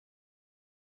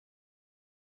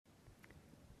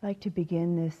I'd like to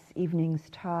begin this evening's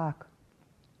talk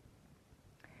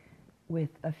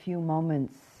with a few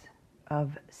moments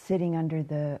of sitting under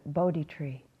the Bodhi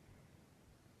tree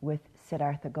with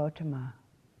Siddhartha Gautama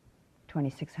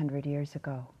 2,600 years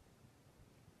ago.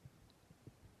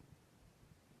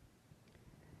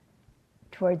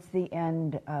 Towards the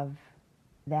end of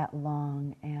that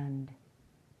long and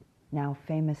now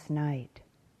famous night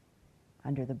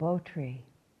under the Bo tree,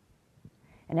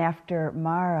 and after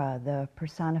Mara, the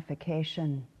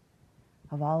personification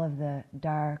of all of the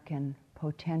dark and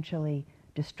potentially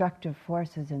destructive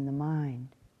forces in the mind,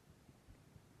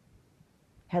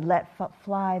 had let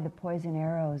fly the poison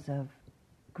arrows of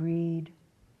greed,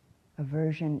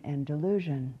 aversion, and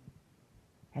delusion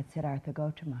at Siddhartha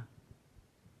Gautama.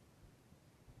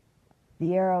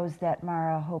 The arrows that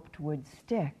Mara hoped would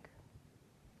stick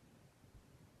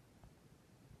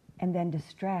and then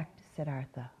distract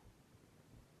Siddhartha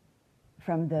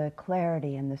from the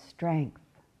clarity and the strength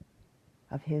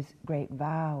of his great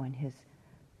vow and his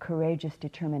courageous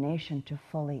determination to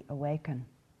fully awaken.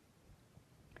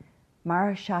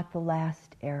 Mara shot the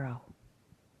last arrow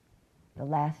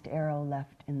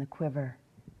left in the quiver,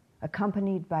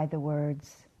 accompanied by the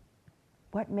words,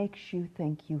 "What makes you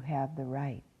think you have the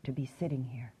right to be sitting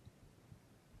here?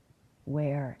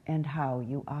 Where and how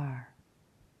you are?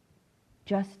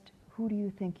 Just who do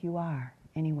you think you are,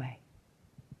 anyway?"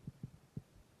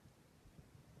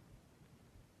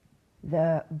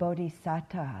 The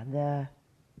Bodhisattva, the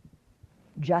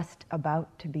just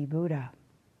about to be Buddha,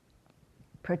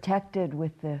 protected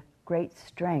with the great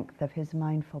strength of his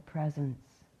mindful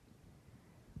presence,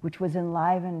 which was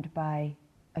enlivened by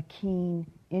a keen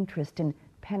interest and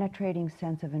penetrating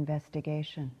sense of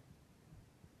investigation,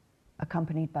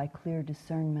 accompanied by clear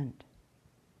discernment.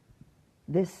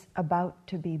 This about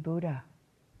to be Buddha,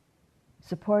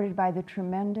 supported by the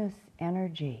tremendous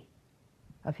energy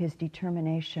of his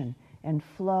determination and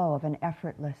flow of an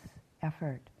effortless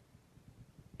effort,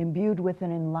 imbued with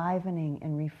an enlivening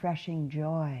and refreshing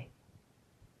joy,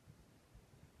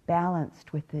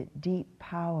 balanced with the deep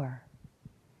power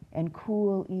and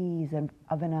cool ease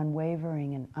of an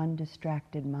unwavering and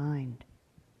undistracted mind.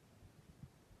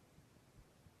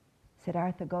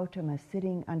 Siddhartha Gautama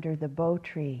sitting under the Bo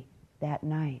tree that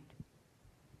night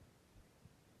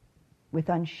with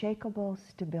unshakable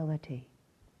stability,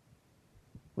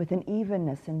 with an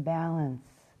evenness and balance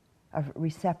of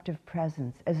receptive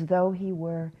presence, as though he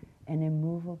were an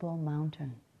immovable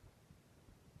mountain.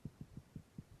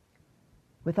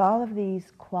 With all of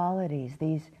these qualities,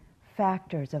 these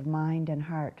factors of mind and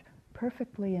heart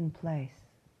perfectly in place,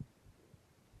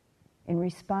 in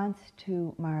response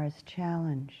to Mara's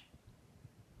challenge,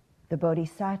 the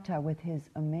Bodhisattva, with his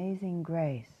amazing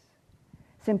grace,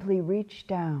 simply reached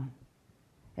down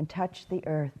and touched the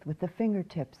earth with the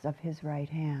fingertips of his right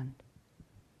hand,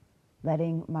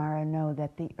 letting Mara know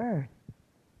that the earth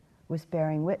was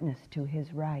bearing witness to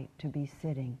his right to be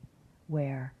sitting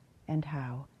where and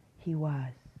how he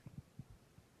was.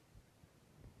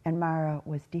 And Mara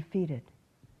was defeated,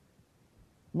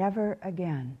 never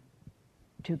again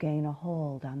to gain a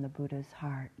hold on the Buddha's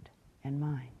heart and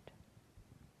mind.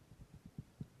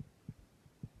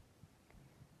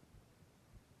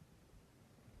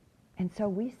 And so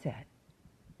we sit,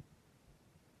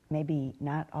 maybe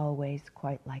not always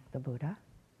quite like the Buddha,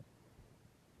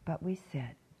 but we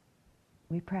sit,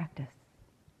 we practice,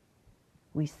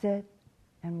 we sit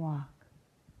and walk,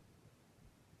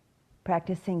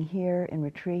 practicing here in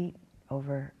retreat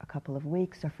over a couple of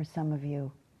weeks, or for some of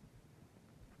you,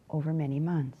 over many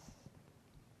months.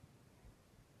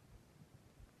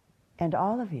 And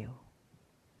all of you,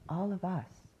 all of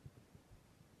us,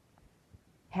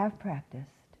 have practiced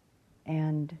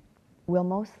and will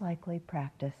most likely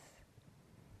practice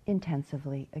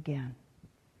intensively again,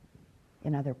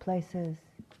 in other places,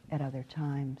 at other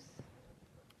times,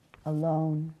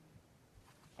 alone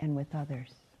and with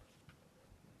others.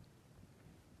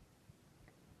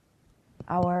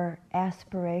 Our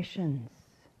aspirations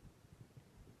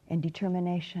and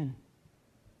determination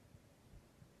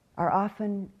are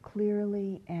often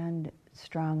clearly and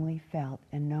strongly felt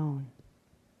and known,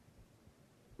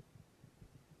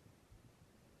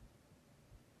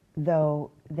 though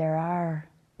there are,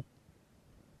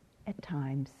 at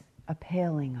times, a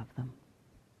paling of them.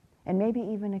 And maybe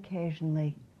even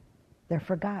occasionally, they're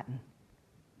forgotten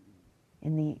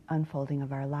in the unfolding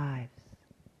of our lives.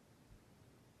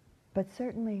 But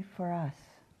certainly for us,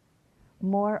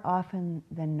 more often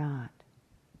than not,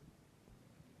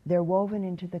 they're woven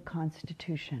into the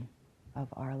constitution of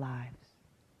our lives.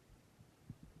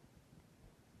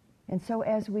 And so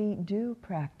as we do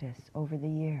practice over the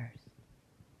years,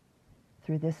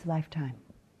 through this lifetime,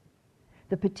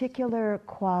 the particular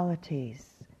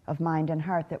qualities of mind and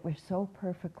heart that were so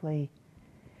perfectly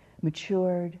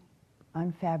matured,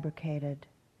 unfabricated,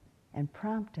 and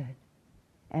prompted,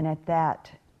 and at that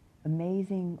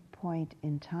amazing point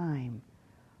in time,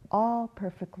 all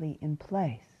perfectly in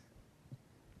place,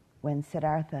 when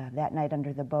Siddhartha, that night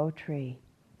under the bo tree,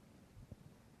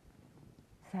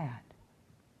 sat.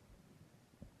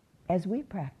 As we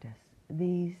practice,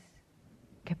 these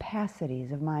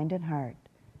capacities of mind and heart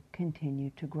continue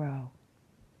to grow,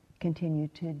 continue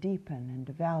to deepen and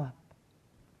develop,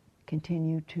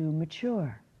 continue to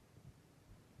mature,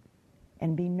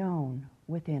 and be known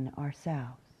within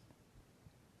ourselves.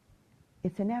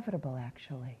 It's inevitable,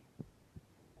 actually,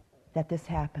 that this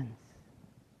happens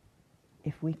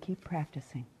if we keep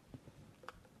practicing.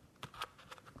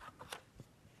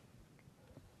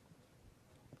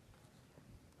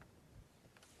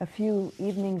 A few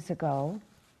evenings ago,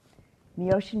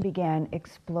 Myoshin began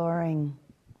exploring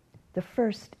the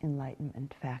first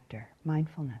enlightenment factor,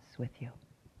 mindfulness, with you.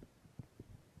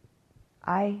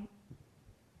 I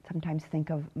sometimes think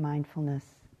of mindfulness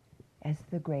as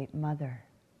the great mother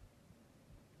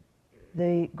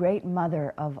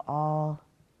of all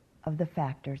of the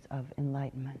factors of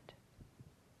enlightenment.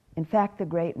 In fact, the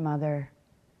great mother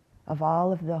of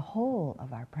all of the whole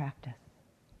of our practice.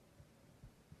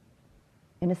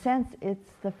 In a sense, it's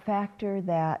the factor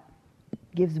that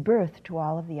gives birth to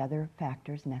all of the other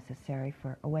factors necessary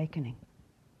for awakening.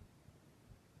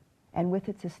 And with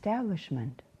its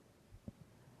establishment,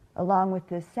 along with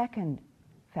the second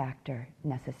factor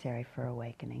necessary for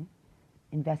awakening,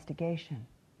 investigation,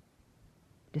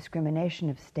 discrimination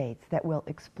of states that we'll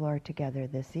explore together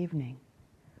this evening,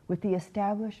 with the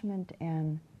establishment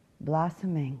and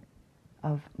blossoming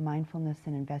of mindfulness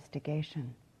and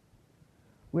investigation,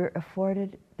 we're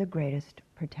afforded the greatest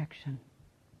protection.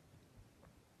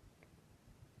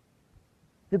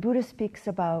 The Buddha speaks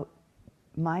about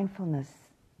mindfulness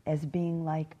as being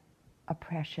like a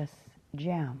precious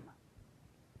gem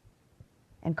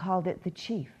and called it the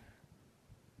chief.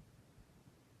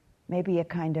 Maybe a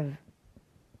kind of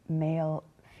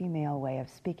male-female way of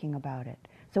speaking about it.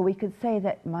 So we could say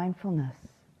that mindfulness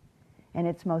and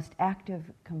its most active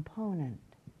component,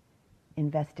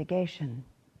 investigation,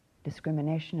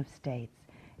 discrimination of states,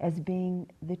 as being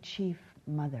the chief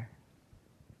mother.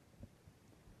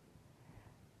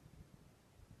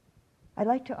 I'd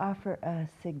like to offer a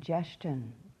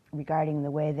suggestion regarding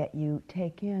the way that you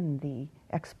take in the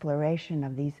exploration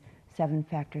of these 7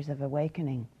 factors of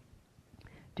awakening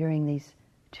during these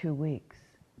 2 weeks.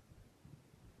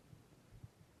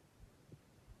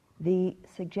 The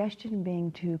suggestion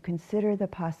being to consider the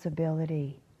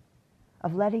possibility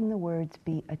of letting the words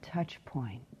be a touch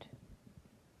point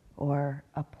or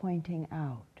a pointing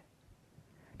out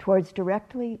towards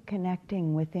directly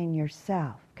connecting within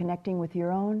yourself, connecting with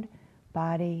your own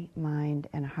body, mind,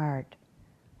 and heart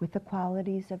with the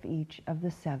qualities of each of the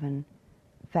 7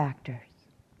 factors.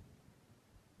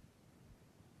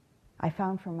 I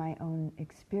found from my own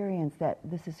experience that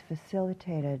this is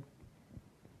facilitated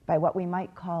by what we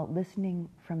might call listening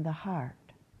from the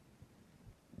heart,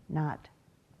 not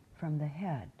from the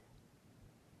head.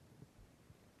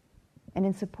 And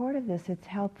in support of this, it's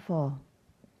helpful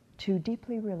to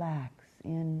deeply relax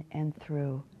in and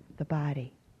through the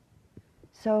body.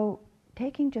 So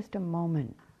taking just a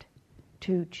moment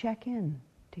to check in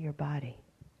to your body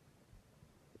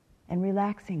and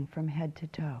relaxing from head to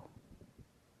toe.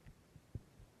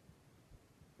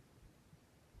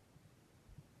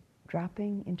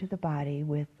 Dropping into the body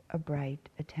with a bright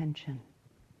attention.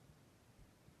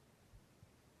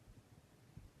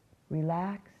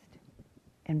 Relaxed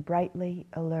and brightly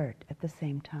alert at the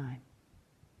same time.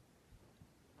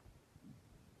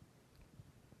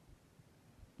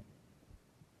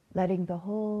 Letting the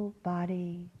whole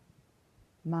body,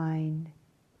 mind,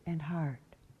 and heart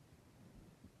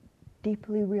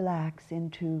deeply relax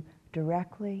into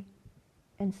directly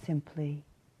and simply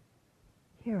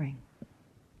hearing.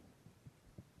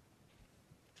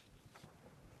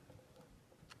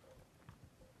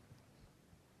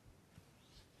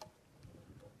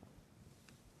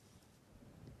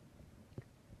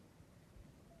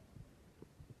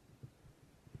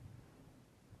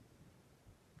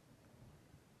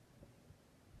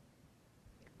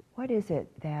 What is it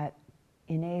that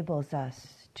enables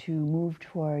us to move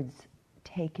towards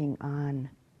taking on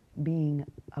being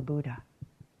a Buddha?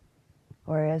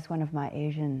 Or as one of my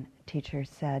Asian teachers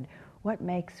said, what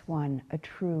makes one a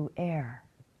true heir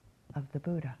of the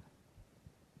Buddha?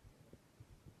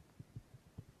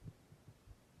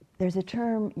 There's a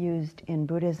term used in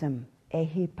Buddhism,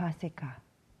 Ehi Passika,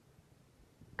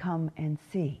 come and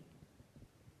see.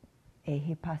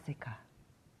 Ehi Passika,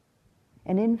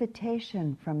 an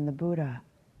invitation from the Buddha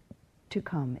to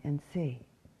come and see.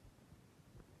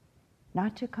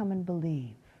 Not to come and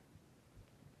believe,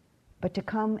 but to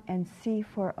come and see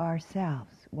for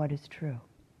ourselves what is true.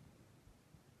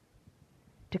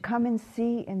 To come and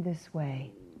see in this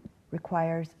way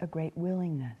requires a great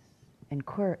willingness and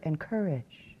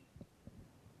courage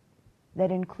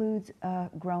that includes a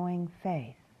growing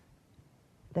faith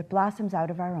that blossoms out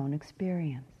of our own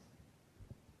experience.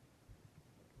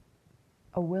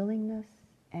 A willingness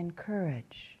and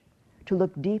courage to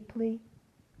look deeply,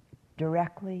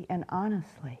 directly, and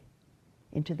honestly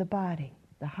into the body,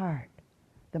 the heart,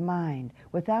 the mind,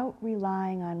 without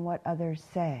relying on what others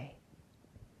say,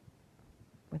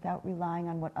 without relying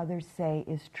on what others say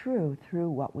is true through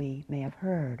what we may have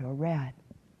heard or read.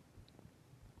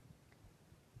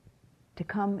 To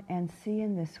come and see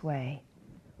in this way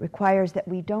requires that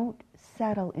we don't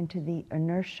settle into the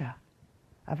inertia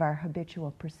of our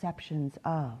habitual perceptions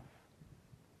of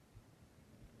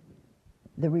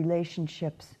the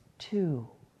relationships to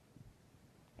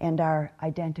and our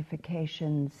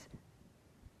identifications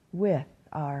with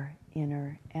our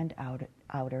inner and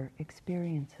outer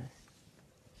experiences.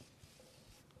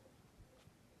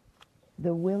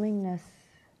 The willingness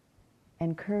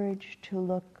and courage to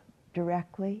look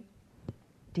directly,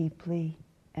 deeply,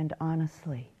 and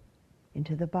honestly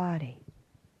into the body,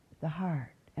 the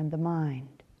heart, and the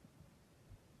mind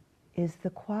is the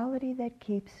quality that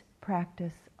keeps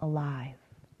practice alive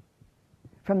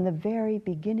from the very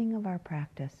beginning of our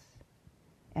practice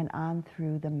and on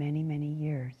through the many, many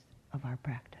years of our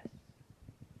practice.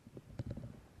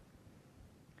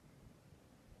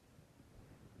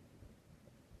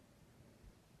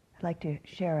 I'd like to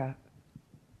share a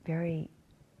very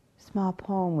small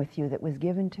poem with you that was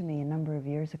given to me a number of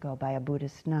years ago by a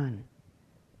Buddhist nun.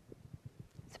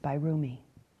 It's by Rumi.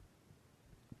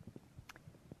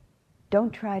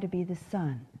 Don't try to be the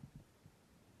sun.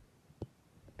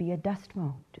 Be a dust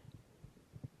mote,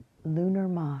 lunar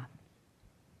moth.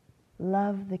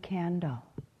 Love the candle.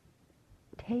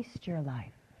 Taste your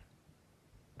life.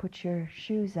 Put your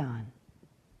shoes on,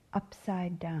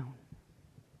 upside down.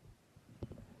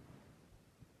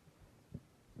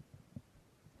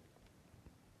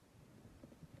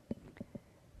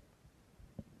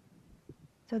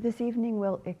 So this evening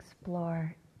we'll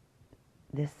explore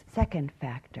this second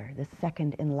factor, the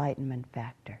second enlightenment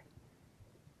factor.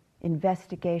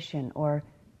 Investigation or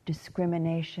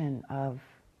discrimination of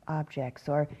objects,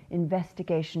 or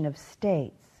investigation of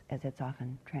states, as it's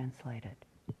often translated,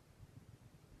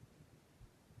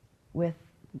 with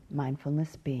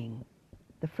mindfulness being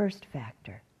the first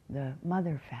factor, the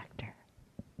mother factor.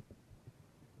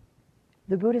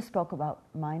 The Buddha spoke about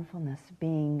mindfulness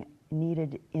being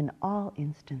needed in all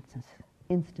instances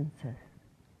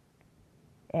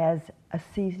as a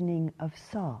seasoning of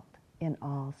salt in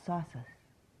all sauces.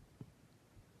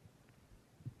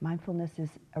 Mindfulness is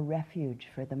a refuge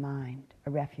for the mind,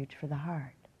 a refuge for the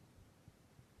heart.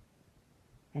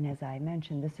 And as I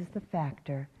mentioned, this is the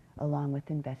factor, along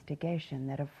with investigation,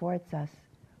 that affords us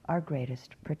our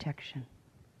greatest protection.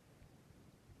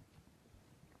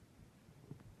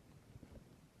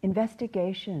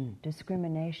 Investigation,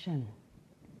 discrimination,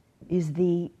 is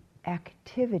the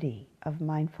activity of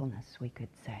mindfulness, we could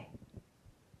say.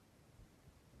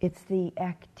 It's the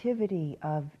activity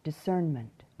of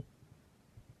discernment.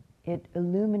 It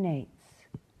illuminates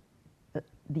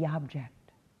the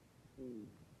object.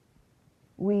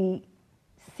 We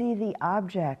see the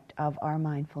object of our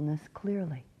mindfulness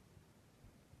clearly.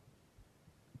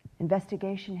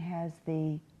 Investigation has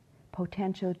the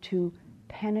potential to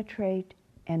penetrate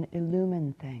and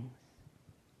illumine things,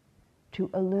 to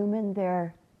illumine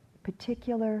their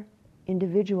particular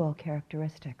individual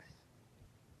characteristics,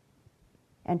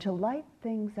 and to light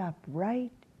things up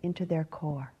right into their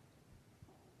core,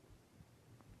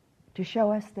 to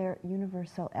show us their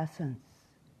universal essence,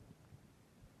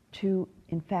 to,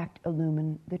 in fact,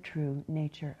 illumine the true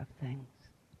nature of things.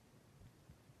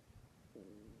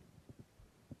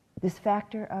 This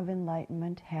factor of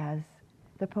enlightenment has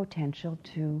the potential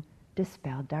to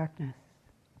dispel darkness,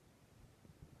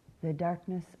 the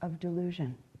darkness of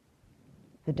delusion,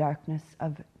 the darkness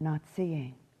of not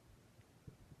seeing,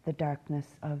 the darkness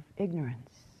of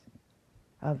ignorance,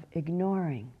 of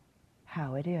ignoring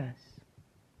how it is.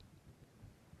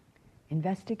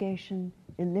 Investigation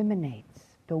eliminates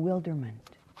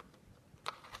bewilderment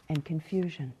and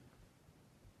confusion.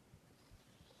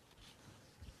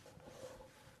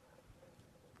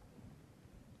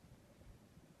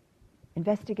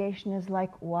 Investigation is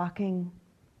like walking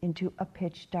into a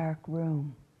pitch dark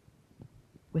room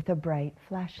with a bright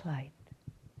flashlight.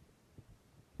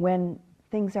 When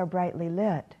things are brightly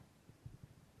lit,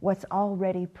 what's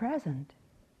already present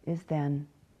is then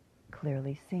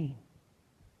clearly seen,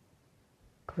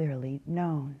 clearly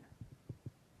known,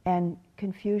 and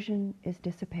confusion is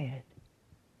dissipated.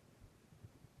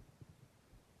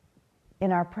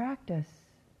 In our practice,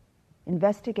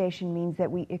 investigation means that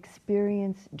we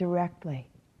experience directly,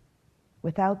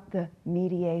 without the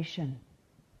mediation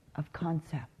of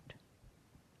concept.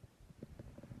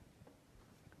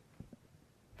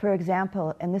 For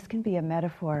example, and this can be a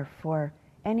metaphor for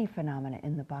any phenomena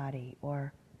in the body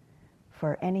or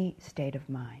for any state of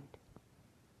mind.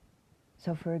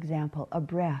 So for example, a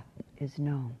breath is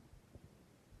known.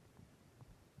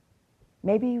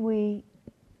 Maybe we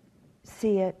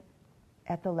see it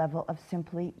at the level of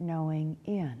simply knowing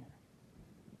in,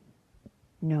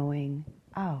 knowing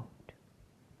out.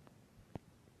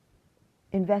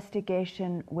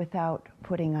 Investigation without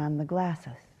putting on the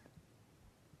glasses.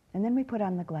 And then we put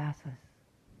on the glasses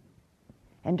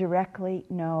and directly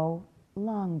know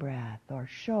long breath or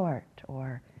short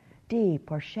or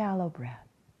deep or shallow breath.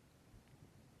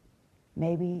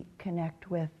 Maybe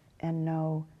connect with and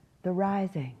know the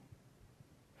rising,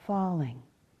 falling,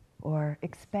 or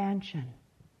expansion,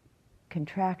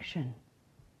 contraction,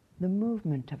 the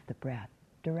movement of the breath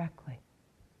directly.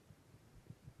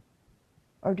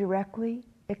 Or directly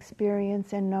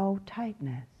experience and know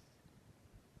tightness,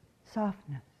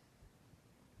 softness.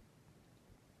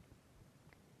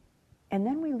 And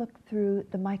then we look through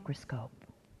the microscope,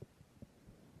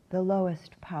 the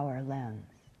lowest power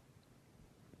lens.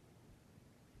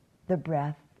 The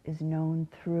breath is known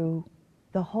through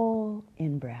the whole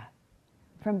in-breath,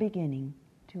 from beginning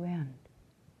to end.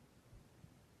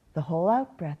 The whole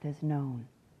out-breath is known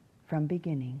from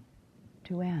beginning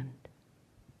to end.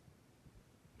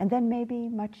 And then maybe,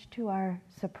 much to our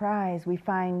surprise, we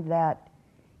find that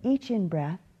each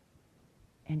in-breath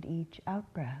and each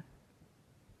out-breath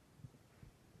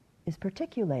is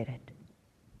particulated,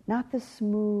 not the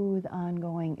smooth,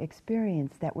 ongoing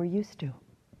experience that we're used to.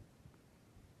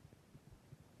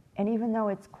 And even though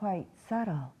it's quite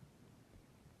subtle,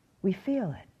 we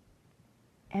feel it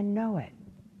and know it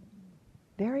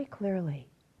very clearly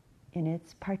in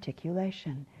its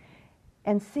particulation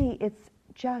and see it's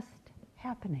just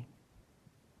happening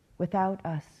without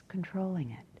us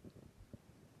controlling it.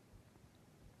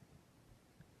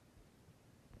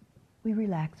 We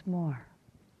relax more.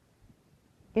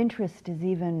 Interest is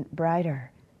even brighter.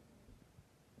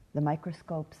 The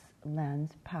microscope's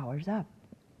lens powers up.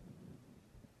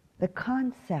 The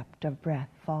concept of breath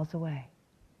falls away.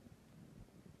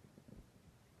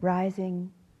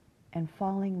 Rising and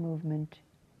falling movement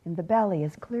in the belly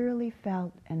is clearly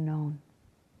felt and known.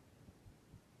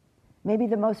 Maybe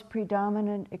the most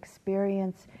predominant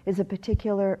experience is a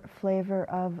particular flavor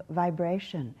of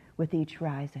vibration with each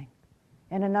rising,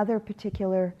 and another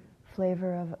particular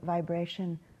flavor of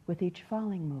vibration with each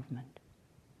falling movement.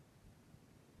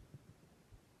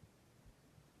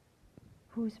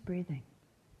 Who's breathing?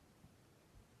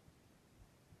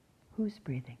 Who's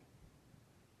breathing?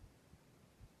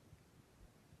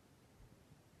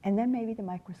 And then maybe the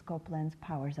microscope lens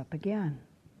powers up again.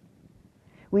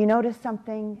 We notice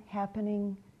something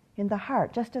happening in the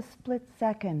heart, just a split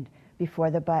second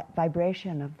before the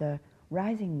vibration of the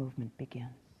rising movement begins,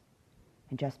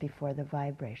 and just before the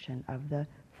vibration of the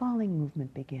falling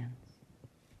movement begins.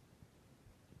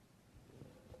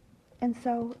 And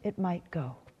so it might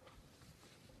go.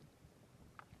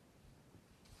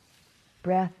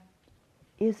 Breath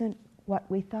isn't what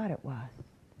we thought it was.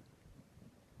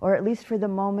 Or at least for the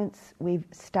moments we've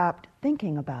stopped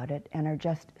thinking about it and are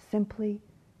just simply,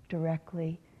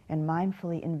 directly, and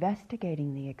mindfully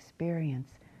investigating the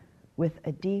experience with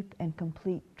a deep and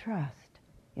complete trust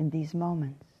in these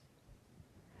moments.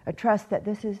 A trust that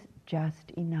this is just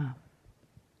enough.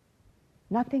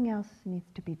 Nothing else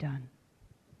needs to be done.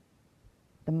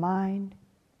 The mind,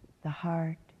 the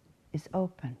heart is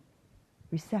open,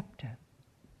 receptive,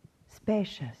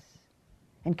 spacious,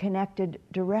 and connected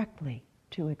directly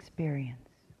to experience.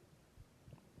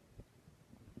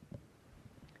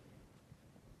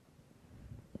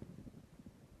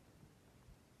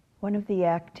 One of the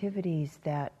activities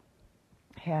that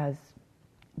has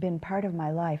been part of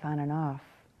my life on and off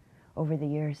over the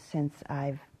years since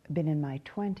I've been in my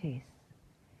 20s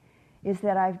is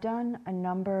that I've done a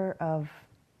number of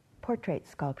portrait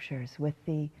sculptures with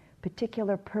the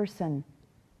particular person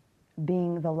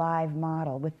being the live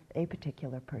model, with a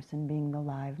particular person being the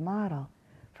live model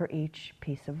for each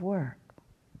piece of work.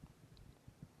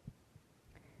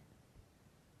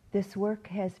 This work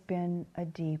has been a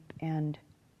deep and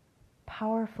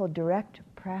powerful direct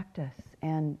practice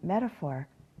and metaphor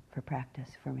for practice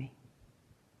for me.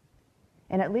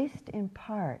 And at least in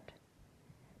part,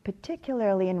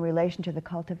 particularly in relation to the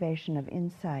cultivation of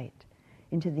insight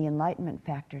into the enlightenment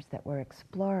factors that we're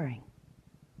exploring.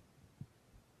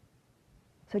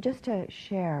 So just to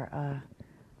share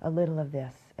a little of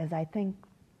this, as I think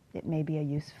it may be a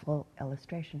useful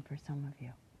illustration for some of you.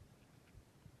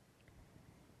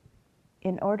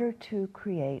 In order to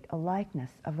create a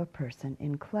likeness of a person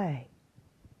in clay,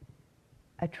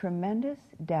 a tremendous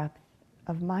depth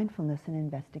of mindfulness and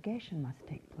investigation must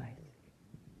take place.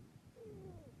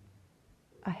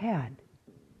 A head,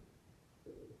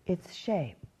 its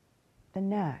shape, the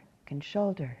neck and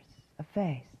shoulders, a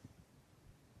face.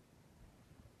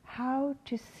 How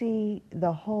to see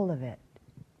the whole of it,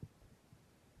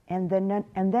 and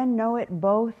then know it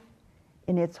both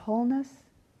in its wholeness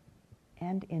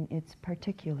and in its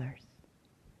particulars,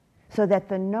 so that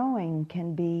the knowing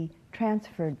can be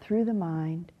transferred through the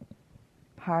mind,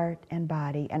 heart, and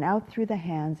body, and out through the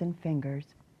hands and fingers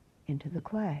into the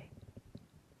clay.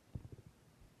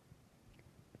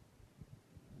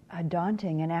 A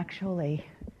daunting and actually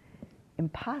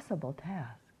impossible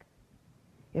task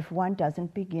if one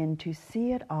doesn't begin to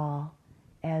see it all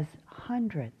as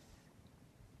hundreds,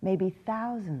 maybe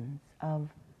thousands of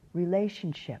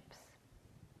relationships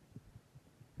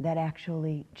that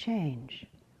actually change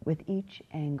with each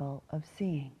angle of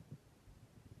seeing.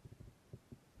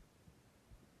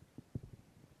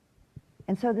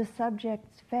 And so the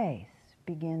subject's face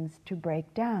begins to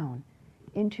break down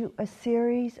into a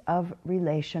series of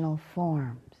relational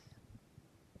forms.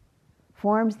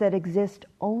 Forms that exist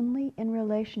only in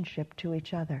relationship to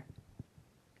each other.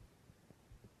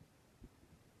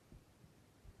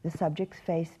 The subject's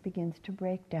face begins to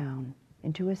break down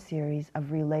into a series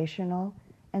of relational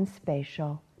and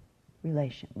spatial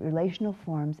relational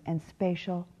forms and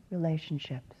spatial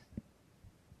relationships.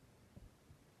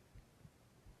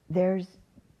 There's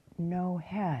no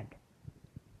head,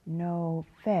 no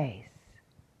face,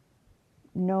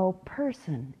 no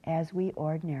person as we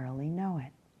ordinarily know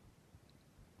it.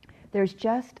 There's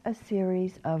just a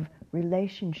series of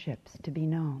relationships to be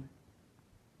known.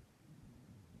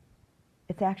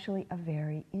 It's actually a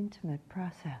very intimate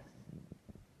process.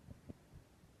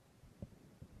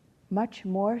 Much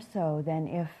more so than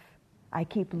if I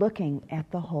keep looking at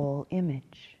the whole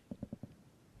image.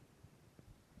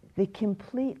 The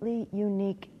completely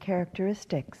unique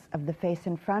characteristics of the face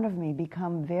in front of me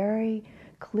become very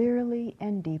clearly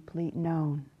and deeply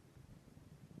known,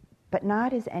 but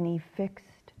not as any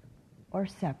fixed or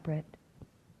separate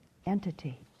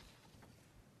entity.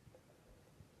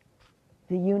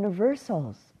 The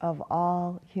universals of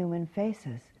all human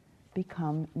faces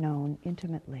become known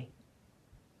intimately.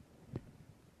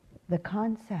 The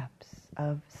concepts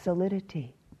of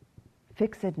solidity,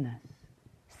 fixedness,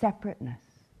 separateness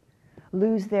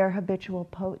lose their habitual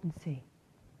potency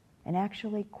and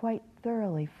actually quite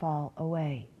thoroughly fall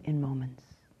away in moments.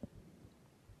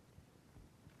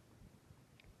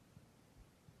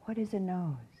 What is a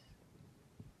nose?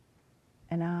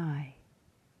 An eye?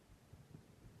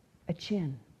 A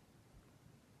chin?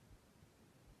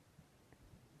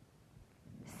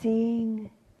 Seeing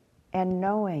and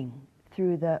knowing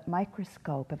through the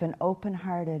microscope of an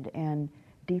open-hearted and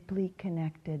deeply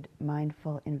connected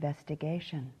mindful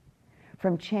investigation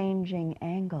from changing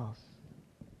angles,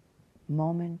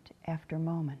 moment after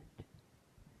moment.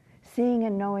 Seeing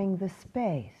and knowing the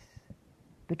space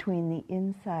between the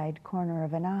inside corner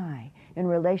of an eye in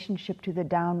relationship to the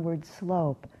downward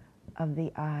slope of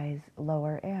the eye's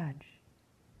lower edge,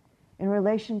 in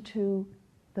relation to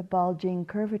the bulging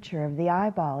curvature of the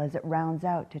eyeball as it rounds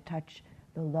out to touch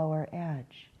the lower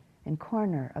edge and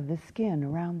corner of the skin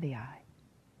around the eye,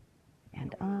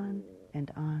 and on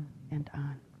and on and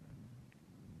on.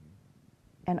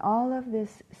 And all of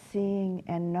this seeing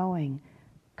and knowing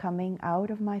coming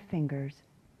out of my fingers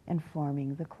and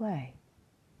forming the clay,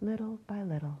 little by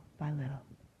little by little.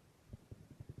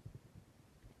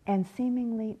 And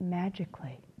seemingly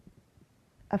magically,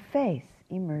 a face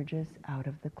emerges out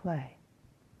of the clay,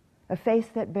 a face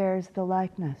that bears the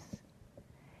likeness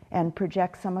and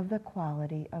projects some of the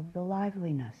quality of the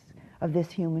liveliness of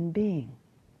this human being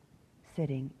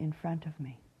sitting in front of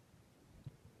me.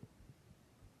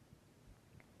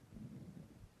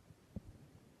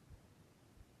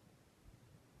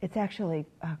 It's actually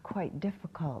quite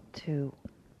difficult to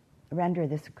render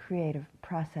this creative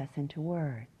process into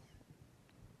words.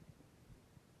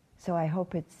 So I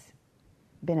hope it's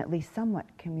been at least somewhat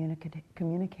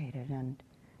communicated and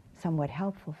somewhat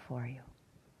helpful for you.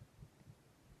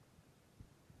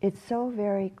 It's so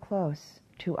very close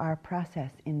to our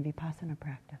process in Vipassana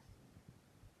practice.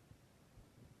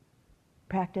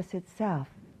 Practice itself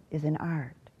is an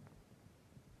art,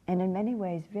 and in many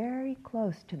ways very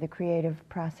close to the creative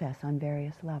process on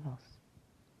various levels,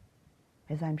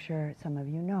 as I'm sure some of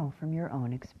you know from your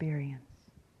own experience.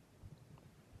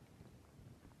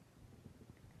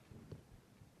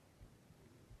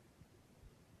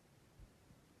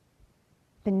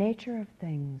 The nature of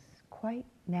things quite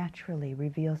naturally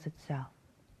reveals itself.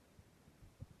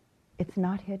 It's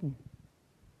not hidden.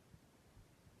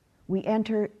 We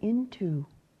enter into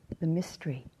the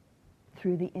mystery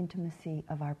through the intimacy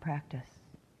of our practice,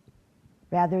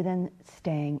 rather than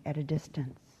staying at a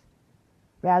distance,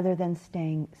 rather than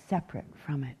staying separate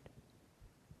from it.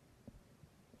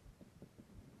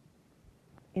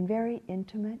 In very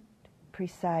intimate,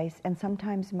 precise, and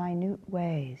sometimes minute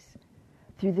ways,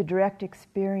 through the direct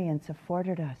experience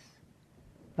afforded us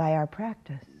by our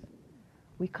practice,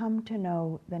 we come to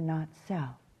know the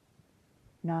not-self,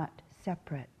 not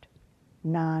separate,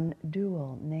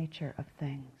 non-dual nature of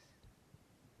things.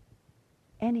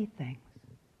 Any things,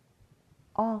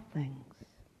 all things,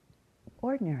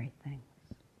 ordinary things.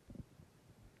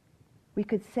 We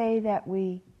could say that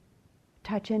we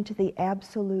touch into the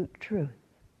absolute truth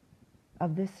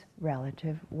of this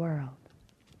relative world.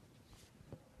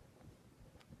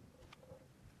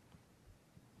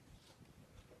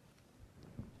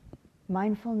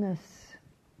 Mindfulness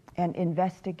and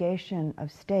investigation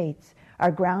of states are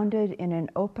grounded in an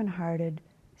open-hearted,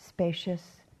 spacious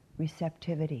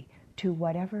receptivity to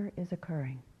whatever is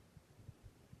occurring.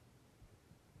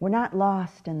 We're not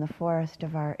lost in the forest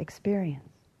of our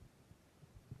experience.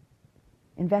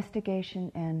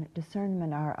 Investigation and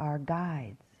discernment are our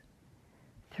guides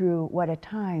through what at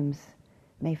times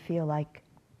may feel like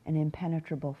an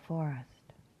impenetrable forest.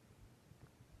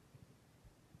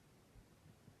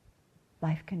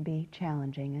 Life can be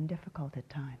challenging and difficult at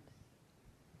times.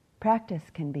 Practice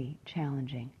can be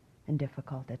challenging and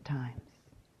difficult at times.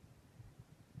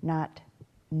 Not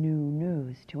new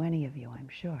news to any of you, I'm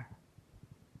sure.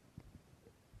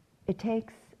 It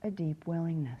takes a deep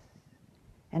willingness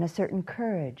and a certain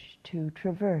courage to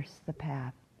traverse the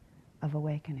path of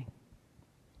awakening.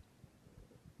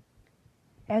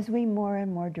 As we more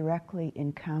and more directly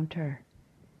encounter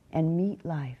and meet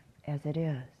life as it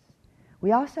is,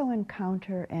 we also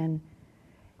encounter and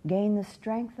gain the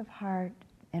strength of heart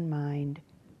and mind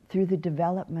through the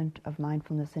development of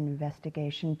mindfulness and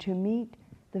investigation to meet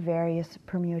the various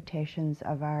permutations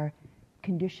of our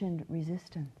conditioned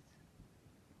resistance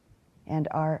and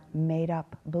our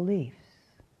made-up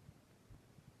beliefs,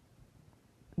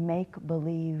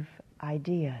 make-believe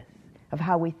ideas of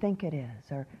how we think it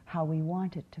is or how we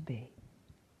want it to be.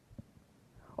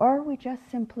 Or we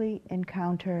just simply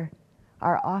encounter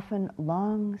our often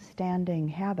long-standing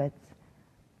habits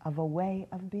of a way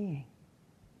of being,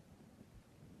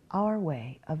 our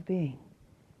way of being,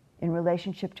 in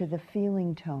relationship to the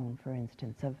feeling tone, for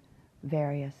instance, of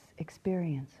various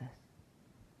experiences,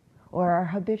 or our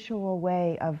habitual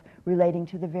way of relating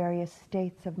to the various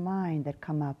states of mind that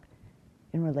come up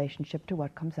in relationship to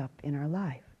what comes up in our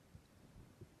life,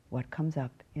 what comes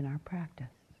up in our practice.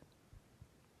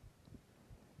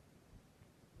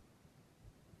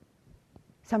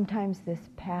 Sometimes this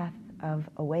path of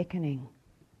awakening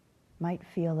might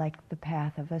feel like the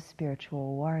path of a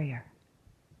spiritual warrior.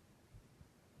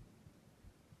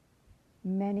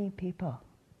 Many people,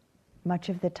 much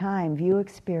of the time, view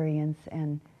experience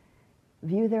and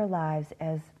view their lives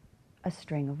as a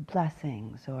string of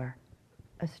blessings or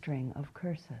a string of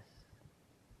curses.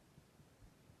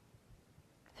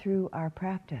 Through our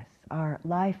practice, our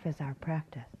life as our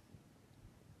practice,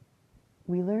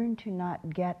 we learn to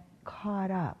not get caught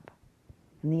up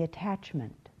in the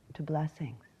attachment to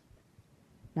blessings,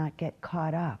 not get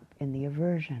caught up in the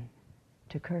aversion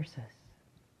to curses.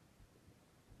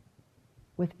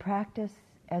 With practice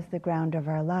as the ground of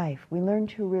our life, we learn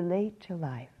to relate to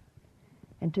life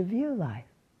and to view life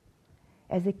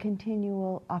as a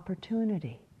continual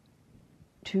opportunity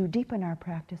to deepen our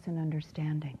practice and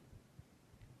understanding,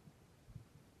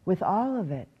 with all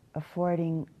of it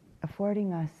affording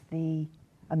us the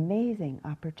amazing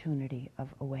opportunity of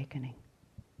awakening,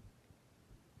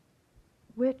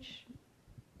 which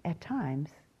at times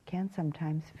can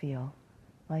sometimes feel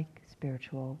like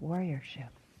spiritual warriorship.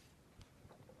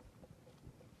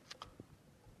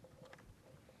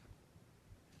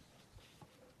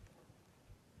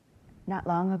 Not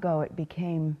long ago it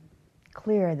became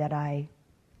clear that I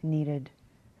needed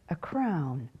a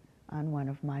crown on one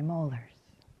of my molars.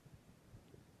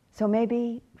 So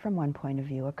maybe from one point of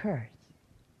view a curse.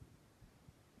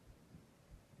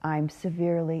 I'm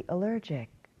severely allergic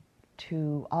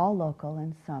to all local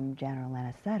and some general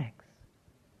anesthetics.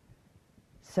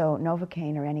 So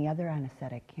Novocaine or any other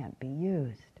anesthetic can't be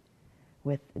used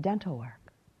with dental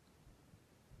work.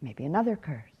 Maybe another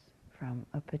curse from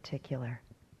a particular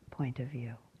point of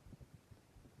view.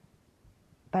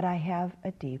 But I have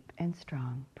a deep and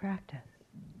strong practice.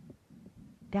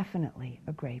 Definitely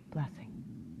a great blessing.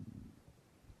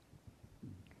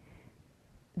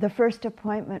 The first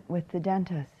appointment with the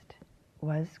dentist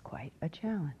was quite a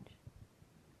challenge.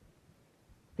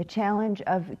 The challenge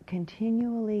of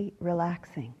continually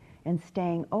relaxing and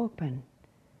staying open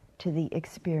to the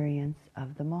experience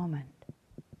of the moment.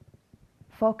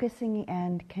 Focusing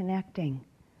and connecting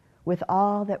with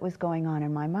all that was going on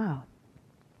in my mouth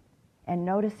and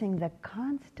noticing the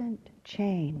constant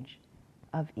change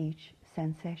of each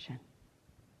sensation.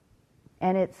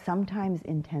 And it's sometimes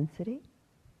intensity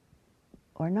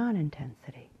or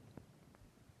non-intensity.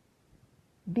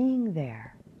 Being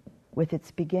there with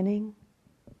its beginning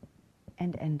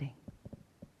and ending.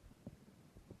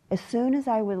 As soon as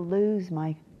I would lose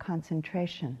my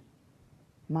concentration,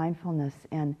 mindfulness,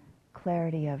 and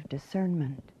clarity of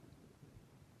discernment,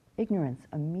 ignorance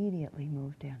immediately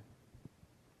moved in.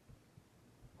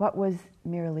 What was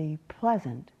merely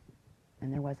pleasant,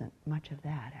 and there wasn't much of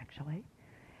that actually,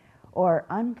 or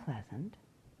unpleasant,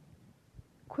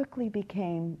 quickly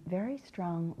became very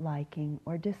strong liking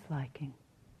or disliking.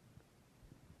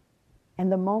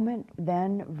 And the moment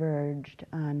then verged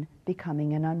on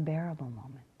becoming an unbearable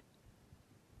moment.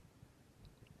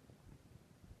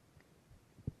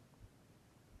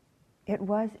 It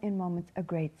was in moments a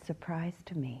great surprise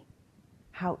to me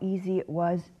how easy it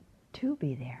was to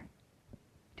be there,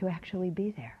 to actually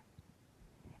be there.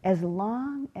 As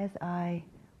long as I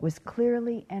was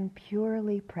clearly and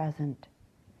purely present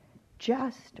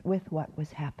just with what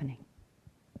was happening.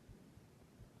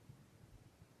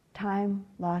 Time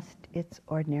lost its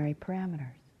ordinary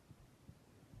parameters.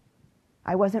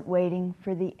 I wasn't waiting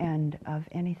for the end of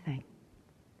anything.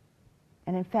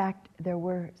 And in fact, there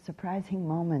were surprising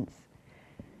moments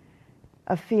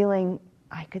of feeling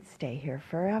I could stay here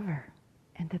forever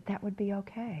and that would be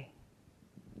okay.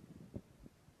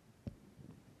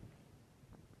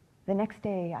 The next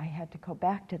day, I had to go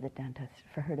back to the dentist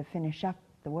for her to finish up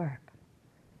the work.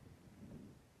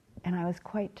 And I was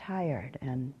quite tired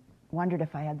and wondered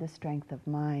if I had the strength of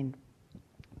mind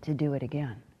to do it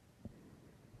again.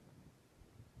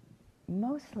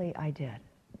 Mostly I did.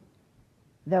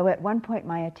 Though at one point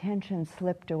my attention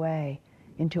slipped away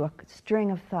into a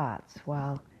string of thoughts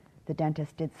while the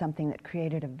dentist did something that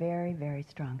created a very, very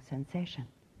strong sensation.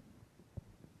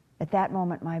 At that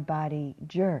moment my body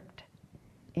jerked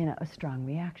in a strong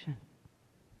reaction,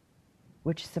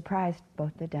 which surprised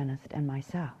both the dentist and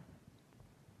myself,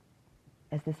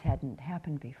 as this hadn't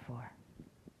happened before.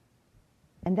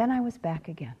 And then I was back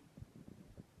again,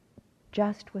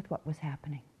 just with what was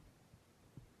happening.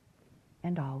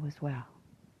 And all was well.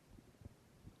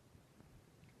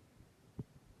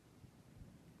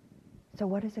 So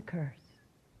what is a curse?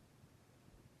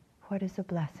 What is a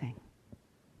blessing?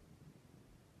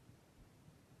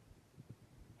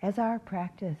 As our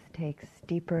practice takes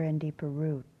deeper and deeper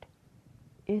root,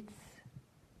 its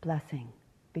blessing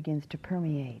begins to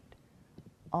permeate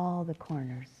all the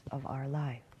corners of our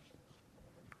life.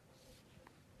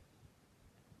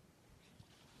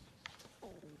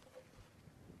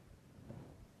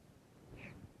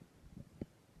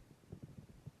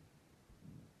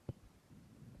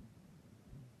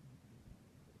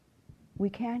 We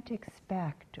can't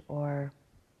expect or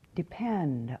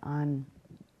depend on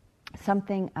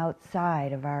something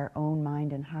outside of our own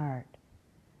mind and heart,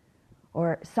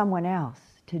 or someone else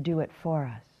to do it for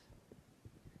us,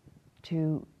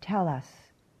 to tell us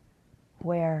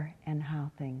where and how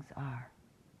things are.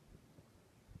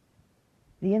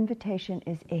 The invitation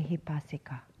is Ehi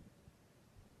Passika.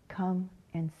 Come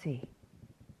and see.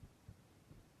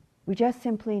 We just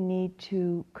simply need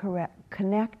to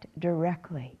connect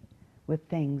directly with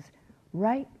things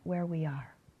right where we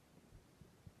are,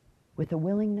 with a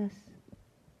willingness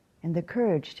and the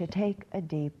courage to take a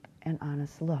deep and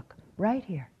honest look right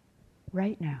here,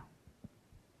 right now.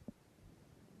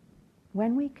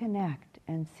 When we connect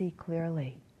and see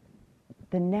clearly,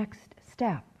 the next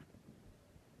step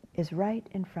is right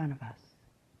in front of us,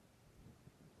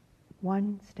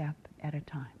 one step at a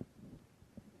time.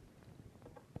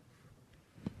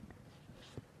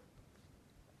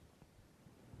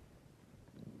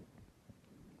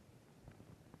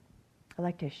 I'd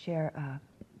like to share a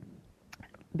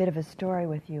bit of a story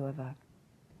with you of a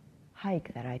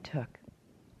hike that I took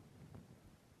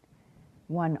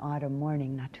one autumn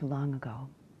morning not too long ago.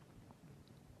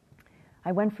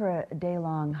 I went for a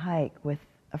day-long hike with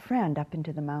a friend up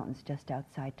into the mountains just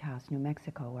outside Taos, New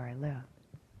Mexico, where I live.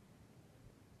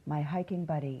 my hiking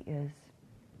buddy, is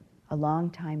a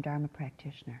long-time Dharma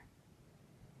practitioner.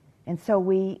 And so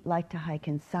we like to hike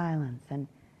in silence and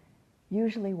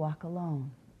usually walk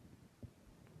alone,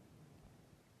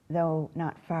 though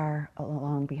not far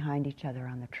along behind each other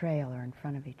on the trail or in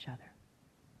front of each other.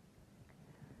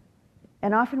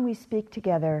 And often we speak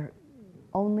together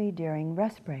only during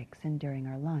rest breaks and during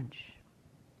our lunch.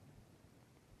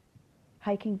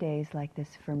 Hiking days like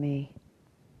this for me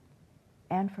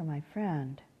and for my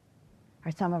friend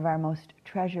are some of our most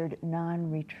treasured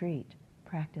non-retreat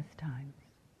practice times.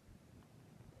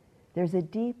 There's a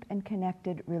deep and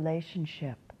connected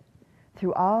relationship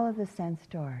through all of the sense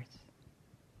doors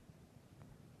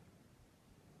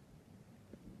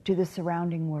to the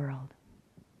surrounding world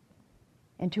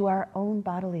and to our own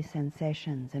bodily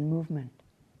sensations and movement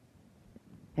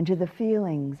and to the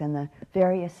feelings and the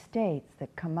various states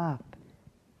that come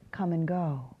and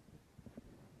go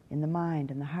in the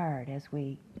mind and the heart as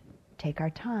we take our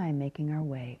time making our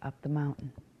way up the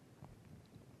mountain.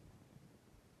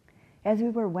 As we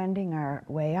were wending our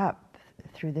way up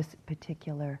through this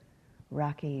particular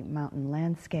rocky mountain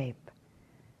landscape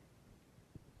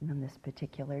on this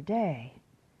particular day,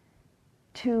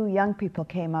 two young people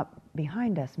came up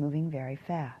behind us moving very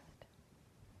fast,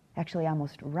 actually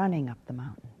almost running up the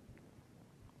mountain.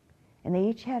 And they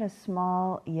each had a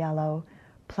small yellow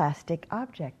plastic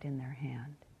object in their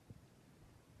hand,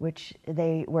 which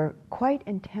they were quite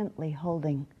intently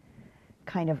holding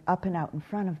kind of up and out in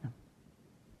front of them.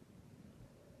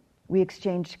 We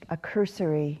exchanged a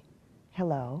cursory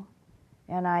hello,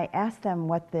 and I asked them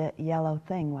what the yellow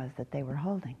thing was that they were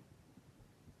holding.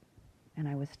 And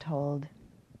I was told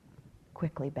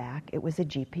quickly back it was a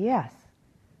GPS,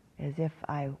 as if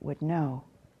I would know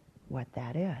what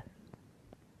that is.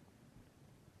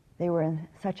 They were in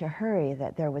such a hurry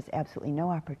that there was absolutely no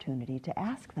opportunity to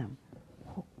ask them,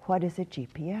 what is a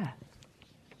GPS?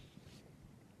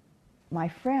 My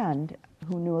friend,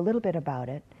 who knew a little bit about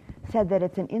it, said that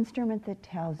it's an instrument that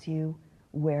tells you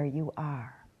where you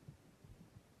are.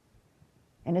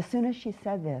 And as soon as she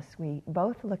said this, we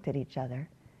both looked at each other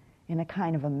in a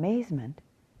kind of amazement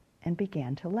and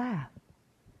began to laugh.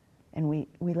 And we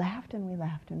laughed and we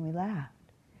laughed and we laughed.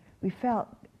 We felt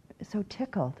so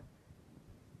tickled.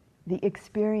 The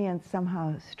experience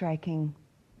somehow striking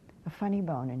a funny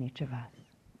bone in each of us.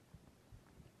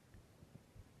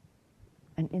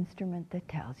 An instrument that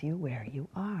tells you where you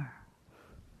are.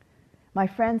 My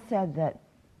friend said that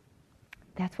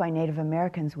that's why Native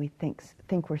Americans we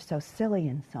think we're so silly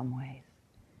in some ways,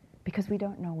 because we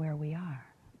don't know where we are.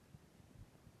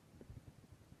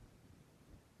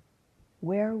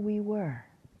 Where we were,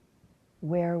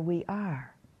 where we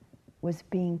are, was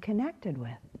being connected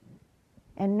with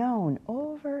and known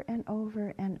over and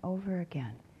over and over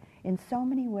again in so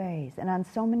many ways and on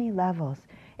so many levels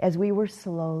as we were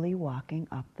slowly walking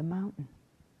up the mountain.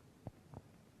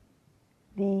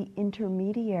 The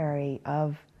intermediary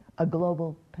of a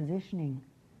global positioning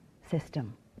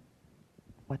system,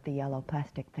 what the yellow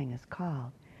plastic thing is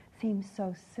called, seems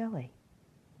so silly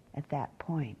at that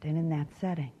point and in that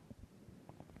setting.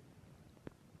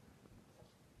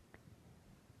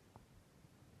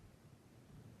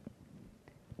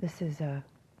 This is a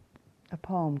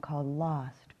poem called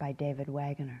Lost by David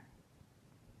Wagoner.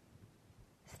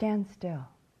 Stand still.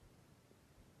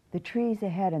 The trees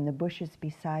ahead and the bushes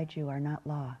beside you are not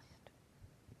lost.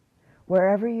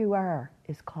 Wherever you are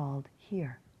is called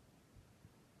here.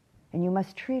 And you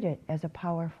must treat it as a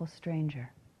powerful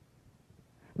stranger.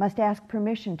 Must ask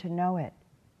permission to know it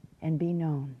and be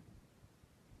known.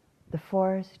 The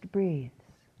forest breathes.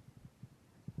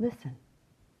 Listen.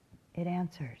 It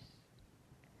answers.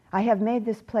 I have made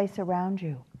this place around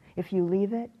you. If you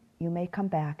leave it, you may come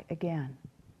back again,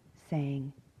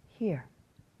 saying, here.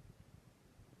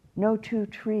 No two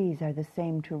trees are the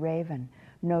same to raven.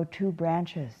 No two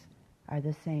branches are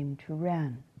the same to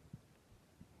wren.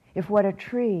 If what a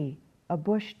tree, a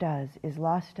bush does is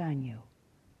lost on you,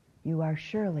 you are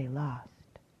surely lost.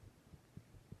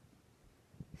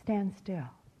 Stand still.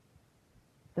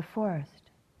 The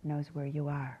forest knows where you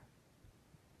are.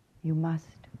 You must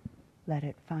let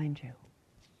it find you.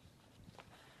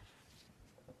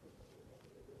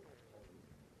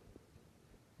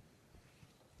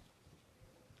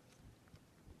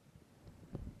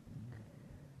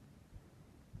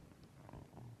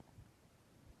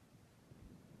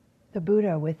 The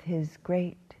Buddha, with his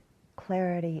great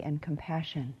clarity and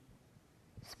compassion,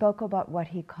 spoke about what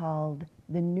he called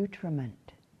the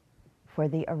nutriment for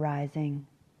the arising,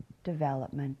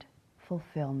 development,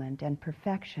 fulfillment, and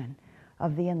perfection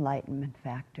of the enlightenment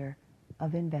factor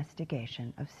of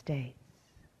investigation of states.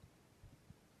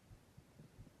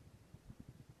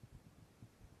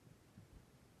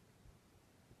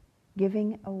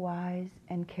 giving a wise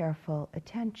and careful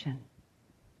attention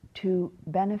to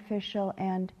beneficial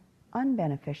and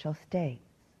unbeneficial states,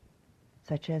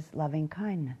 such as loving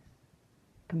kindness,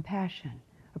 compassion,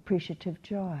 appreciative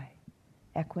joy,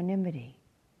 equanimity,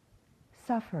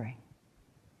 suffering,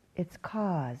 its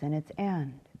cause and its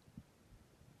end.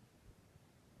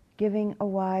 Giving a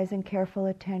wise and careful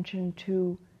attention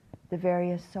to the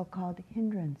various so-called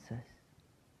hindrances,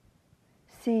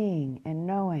 seeing and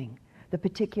knowing the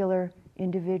particular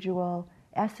individual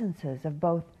essences of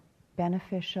both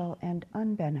beneficial and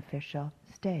unbeneficial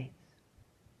states,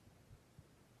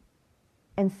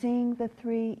 and seeing the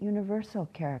three universal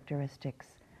characteristics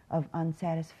of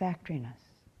unsatisfactoriness,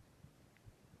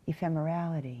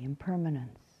 ephemerality,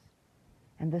 impermanence,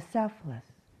 and the selfless,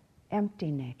 empty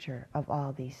nature of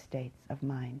all these states of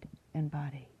mind and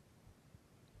body.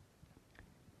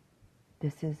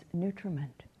 This is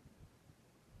nutriment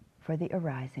for the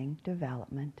arising,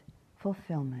 development,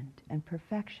 fulfillment, and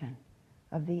perfection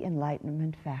of the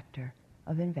enlightenment factor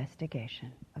of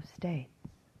investigation of states.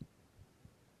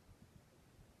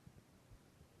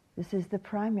 This is the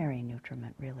primary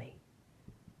nutriment, really,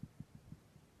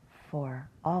 for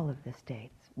all of the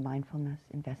states, mindfulness,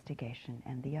 investigation,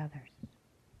 and the others.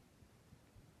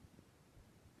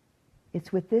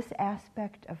 It's with this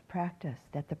aspect of practice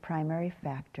that the primary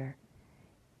factor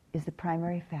is the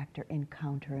primary factor in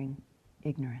countering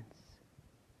ignorance.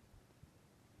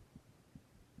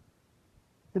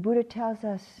 The Buddha tells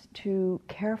us to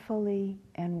carefully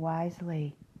and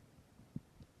wisely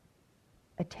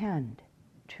attend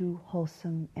to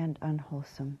wholesome and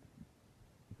unwholesome,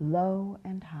 low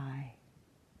and high,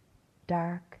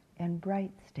 dark and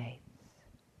bright states,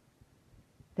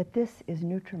 that this is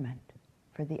nutriment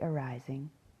for the arising,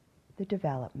 the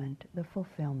development, the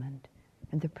fulfillment,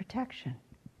 and the protection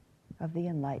of the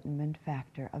enlightenment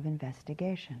factor of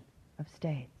investigation of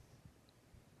states.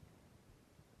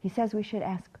 He says we should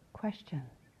ask questions,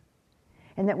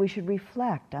 and that we should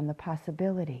reflect on the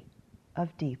possibility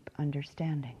of deep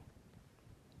understanding.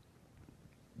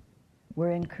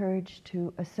 We're encouraged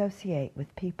to associate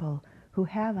with people who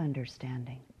have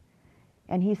understanding,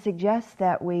 and he suggests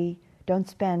that we don't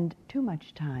spend too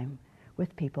much time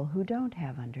with people who don't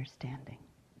have understanding.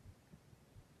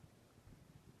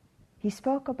 He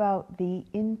spoke about the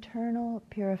internal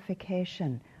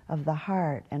purification of the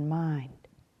heart and mind,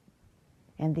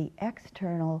 and the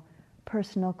external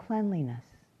personal cleanliness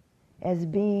as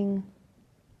being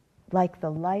like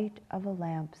the light of a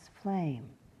lamp's flame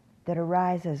that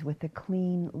arises with a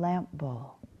clean lamp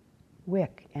bowl,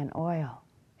 wick, and oil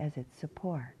as its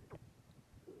support.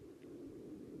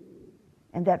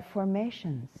 And that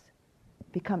formations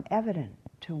become evident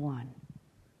to one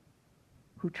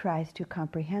who tries to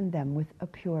comprehend them with a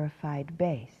purified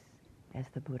base, as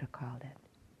the Buddha called it.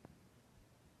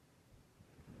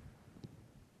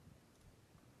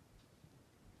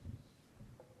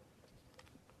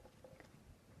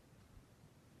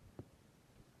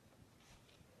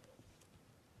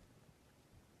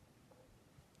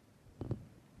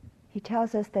 He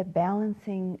tells us that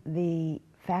balancing the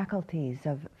faculties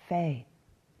of faith,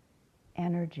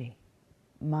 energy,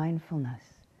 mindfulness,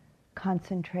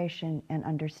 concentration and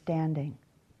understanding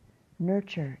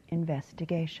nurture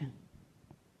investigation.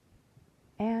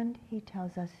 And he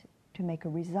tells us to make a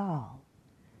resolve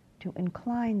to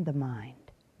incline the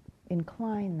mind,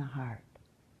 incline the heart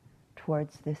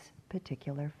towards this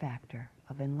particular factor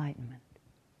of enlightenment.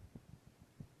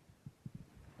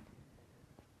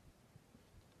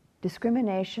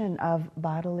 Discrimination of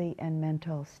bodily and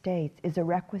mental states is a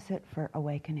requisite for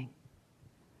awakening,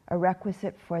 a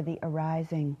requisite for the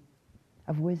arising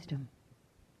of wisdom.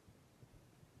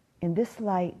 In this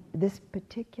light, this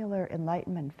particular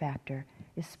enlightenment factor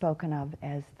is spoken of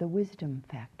as the wisdom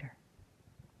factor.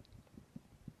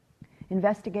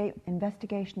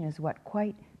 Investigation is what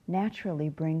quite naturally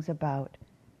brings about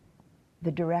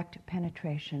the direct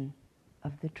penetration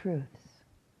of the truths,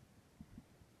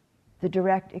 the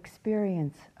direct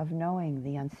experience of knowing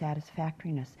the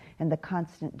unsatisfactoriness and the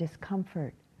constant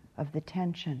discomfort of the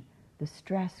tension, the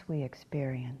stress we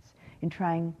experience in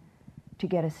trying to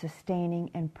get a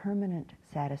sustaining and permanent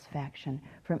satisfaction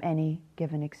from any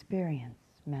given experience,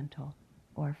 mental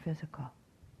or physical.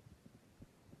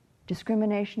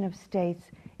 Discrimination of states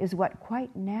is what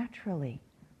quite naturally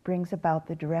brings about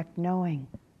the direct knowing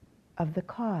of the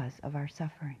cause of our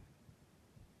suffering,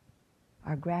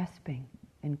 our grasping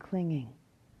and clinging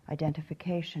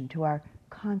identification to our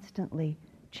constantly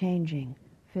changing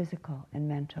physical and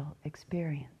mental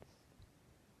experience.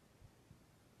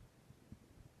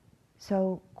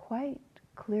 So quite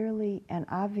clearly and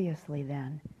obviously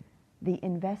then, the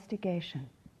investigation,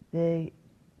 the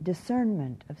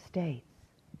discernment of states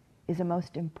is a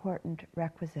most important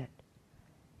requisite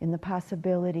in the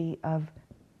possibility of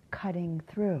cutting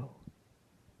through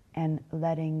and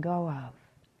letting go of,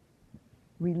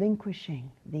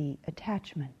 relinquishing the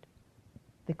attachment,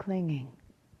 the clinging,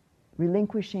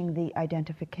 relinquishing the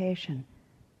identification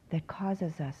that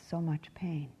causes us so much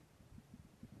pain.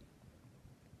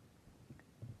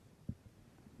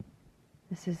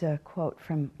 This is a quote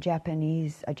from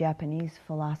a Japanese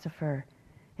philosopher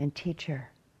and teacher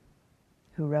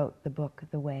who wrote the book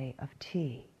The Way of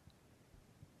Tea.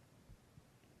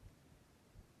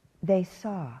 They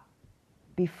saw,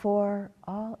 before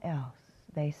all else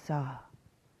they saw,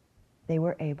 they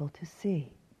were able to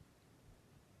see.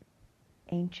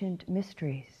 Ancient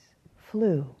mysteries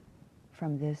flew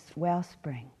from this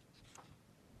wellspring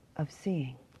of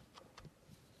seeing.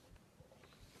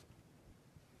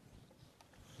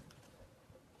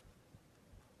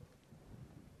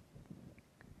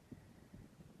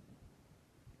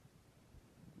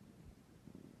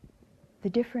 The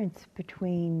difference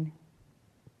between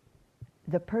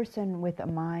the person with a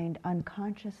mind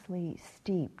unconsciously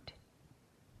steeped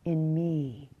in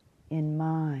me, in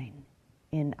mine,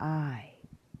 in I,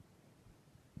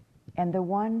 and the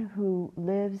one who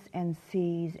lives and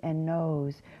sees and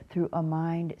knows through a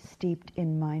mind steeped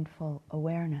in mindful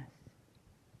awareness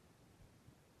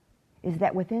is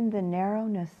that within the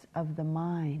narrowness of the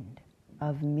mind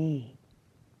of me,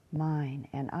 mine,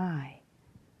 and I,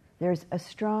 there's a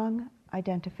strong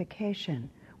identification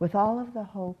with all of the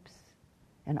hopes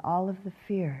and all of the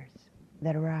fears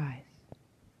that arise.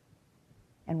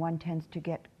 And one tends to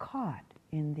get caught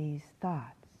in these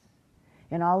thoughts,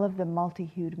 in all of the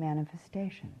multi-hued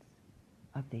manifestations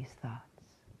of these thoughts.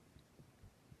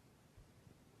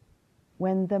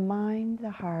 When the mind,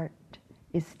 the heart,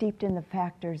 is steeped in the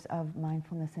factors of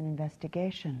mindfulness and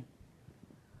investigation,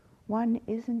 one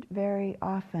isn't very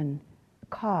often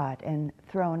caught and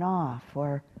thrown off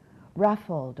or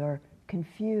ruffled or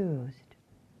confused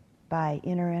by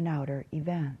inner and outer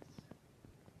events.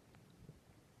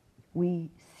 We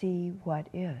see what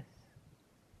is.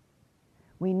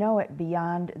 We know it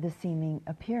beyond the seeming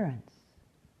appearance.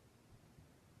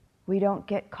 We don't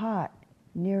get caught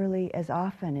nearly as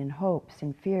often in hopes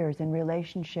and fears in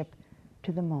relationship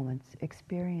to the moment's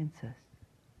experiences.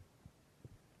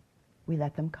 We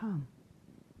let them come.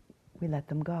 We let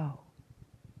them go.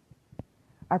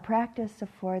 Our practice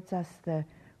affords us the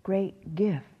great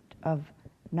gift of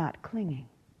not clinging,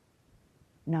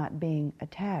 not being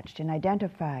attached and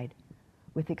identified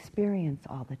with experience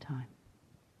all the time.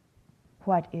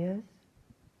 What is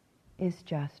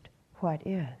just what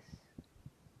is,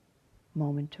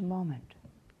 moment to moment,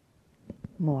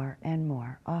 more and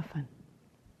more often.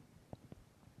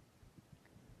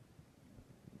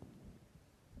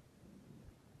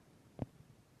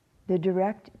 The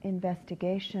direct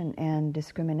investigation and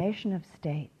discrimination of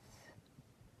states,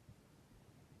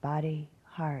 body,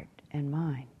 heart, and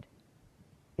mind,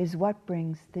 is what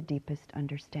brings the deepest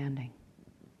understanding.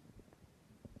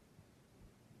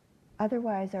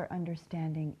 Otherwise, our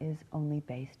understanding is only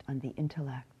based on the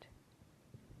intellect.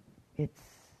 It's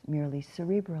merely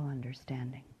cerebral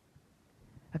understanding,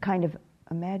 a kind of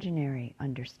imaginary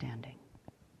understanding.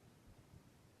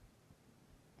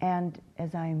 And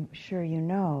as I'm sure you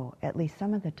know, at least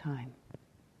some of the time,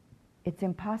 it's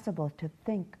impossible to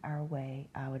think our way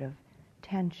out of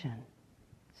tension,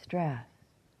 stress,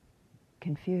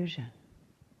 confusion.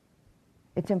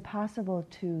 It's impossible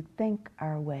to think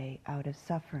our way out of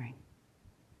suffering.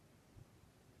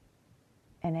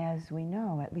 And as we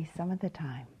know, at least some of the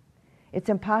time, it's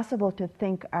impossible to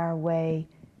think our way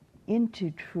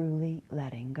into truly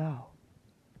letting go.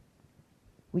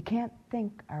 We can't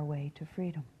think our way to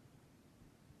freedom.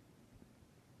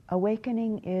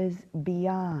 Awakening is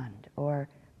beyond or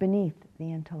beneath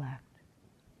the intellect.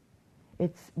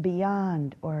 It's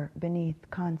beyond or beneath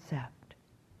concept.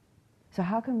 So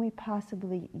how can we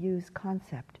possibly use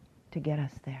concept to get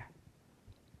us there?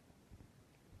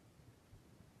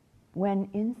 When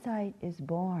insight is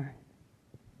born,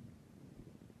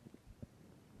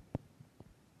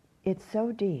 it's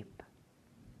so deep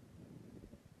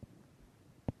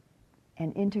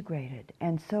and integrated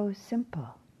and so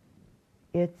simple,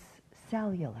 it's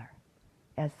cellular,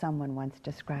 as someone once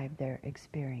described their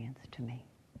experience to me.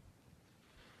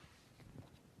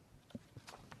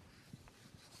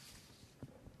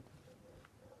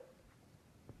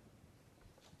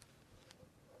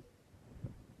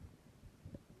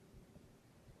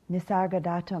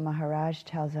 Nisargadatta Maharaj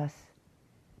tells us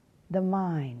the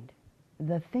mind,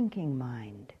 the thinking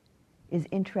mind, is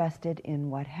interested in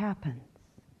what happens,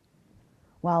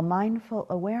 while mindful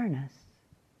awareness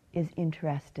is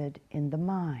interested in the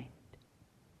mind.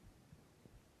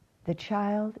 The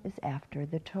child is after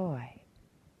the toy,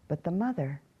 but the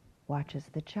mother watches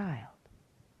the child,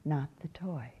 not the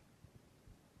toy.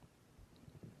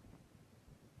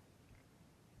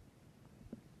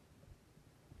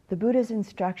 The Buddha's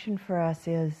instruction for us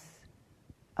is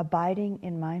abiding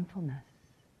in mindfulness.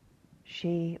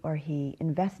 She or he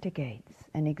investigates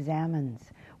and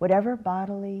examines whatever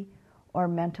bodily or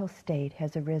mental state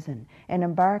has arisen and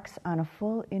embarks on a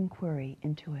full inquiry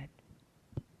into it.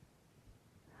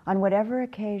 On whatever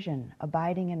occasion,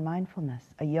 abiding in mindfulness,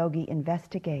 a yogi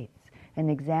investigates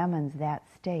and examines that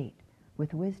state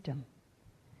with wisdom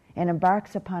and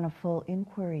embarks upon a full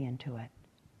inquiry into it.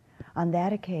 On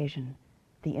that occasion,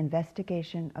 the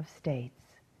investigation of states,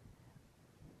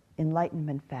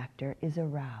 enlightenment factor, is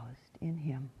aroused in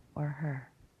him or her.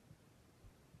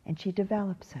 And she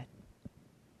develops it.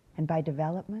 And by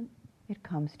development, it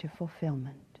comes to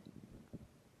fulfillment.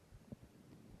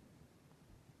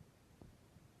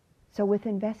 So with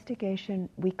investigation,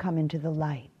 we come into the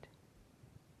light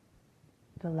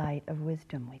of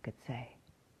wisdom, we could say.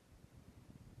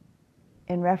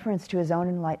 In reference to his own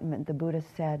enlightenment, the Buddha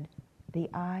said, "The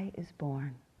I is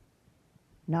born,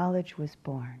 knowledge was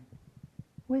born,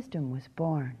 wisdom was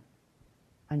born,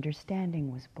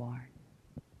 understanding was born,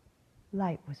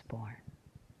 light was born."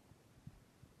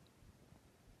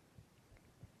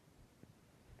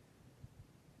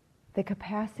 The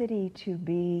capacity to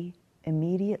be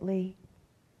immediately,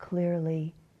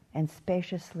 clearly, and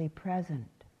spaciously present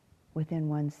within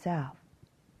oneself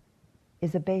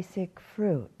is a basic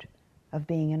fruit of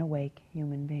being an awake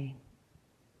human being.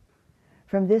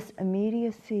 From this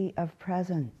immediacy of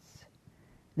presence,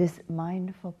 this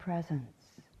mindful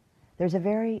presence, there's a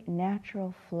very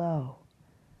natural flow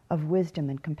of wisdom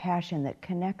and compassion that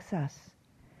connects us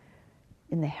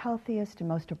in the healthiest and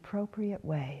most appropriate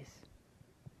ways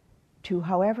to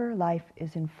however life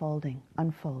is unfolding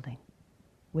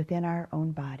within our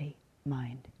own body,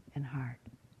 mind, and heart,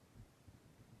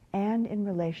 and in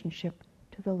relationship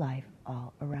to the life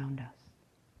all around us.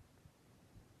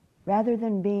 Rather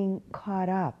than being caught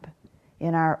up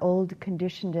in our old,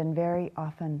 conditioned, and very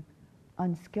often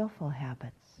unskillful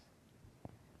habits,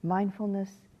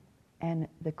 mindfulness and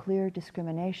the clear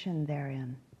discrimination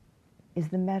therein is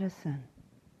the medicine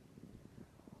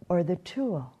or the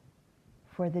tool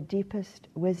for the deepest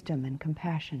wisdom and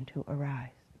compassion to arise.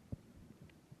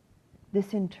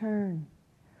 This in turn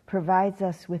provides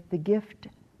us with the gift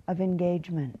of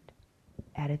engagement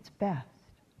at its best.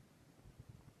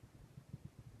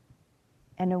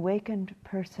 An awakened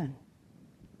person,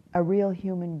 a real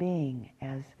human being,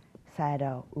 as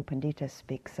Sayadaw U Pandita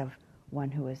speaks of one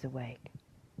who is awake,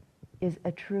 is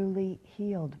a truly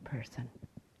healed person,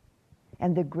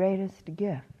 and the greatest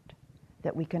gift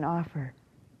that we can offer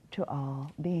to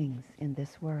all beings in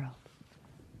this world.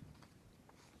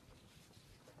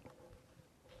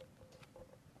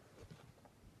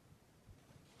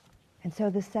 And so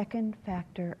the second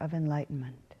factor of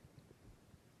enlightenment.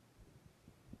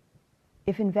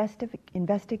 If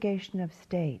investigation of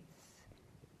states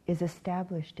is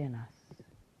established in us,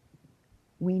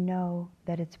 we know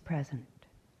that it's present.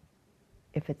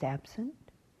 If it's absent,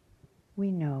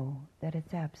 we know that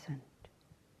it's absent.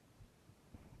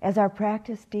 As our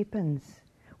practice deepens,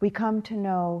 we come to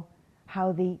know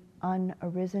how the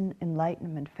unarisen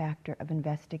enlightenment factor of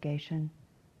investigation,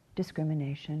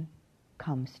 discrimination,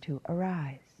 comes to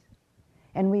arise.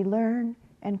 And we learn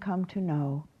and come to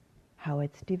know how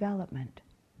its development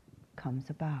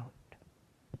comes about.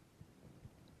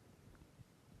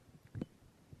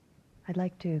 I'd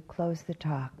like to close the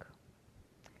talk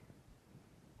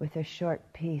with a short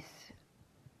piece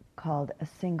called A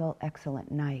Single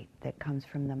Excellent Night that comes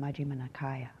from the Majjhima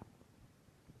Nikaya.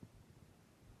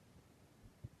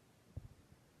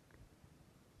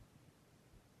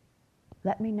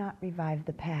 Let me not revive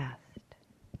the past,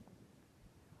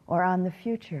 or on the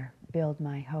future build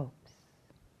my hopes.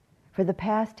 For the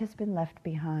past has been left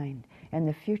behind, and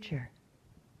the future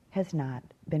has not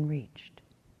been reached.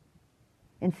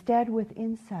 Instead, with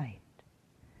insight,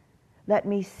 let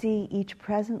me see each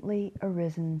presently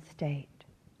arisen state.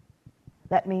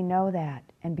 Let me know that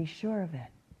and be sure of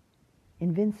it,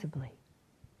 invincibly,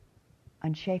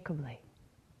 unshakably.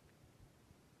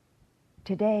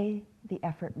 Today, the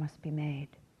effort must be made.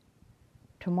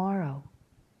 Tomorrow,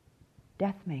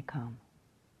 death may come.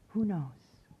 Who knows?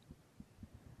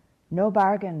 No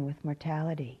bargain with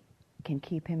mortality can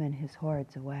keep him and his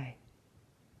hordes away.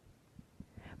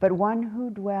 But one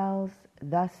who dwells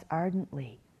thus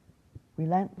ardently,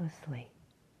 relentlessly,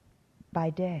 by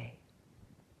day,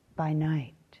 by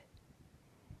night,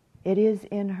 it is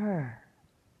in her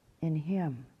in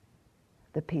him,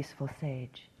 the peaceful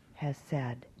sage has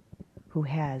said, who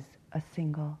has a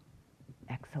single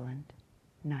excellent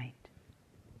night.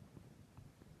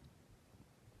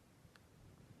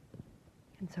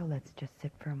 And so let's just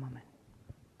sit for a moment.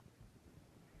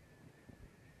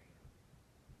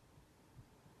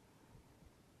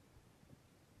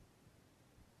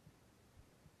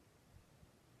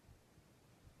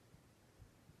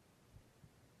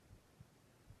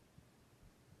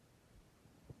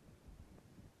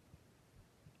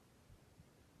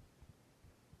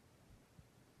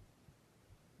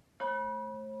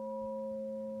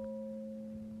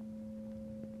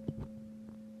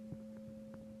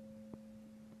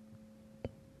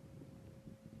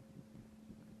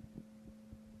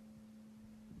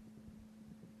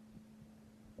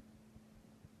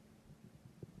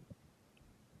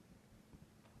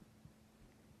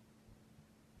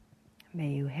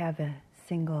 May you have a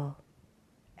single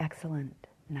excellent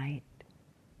night.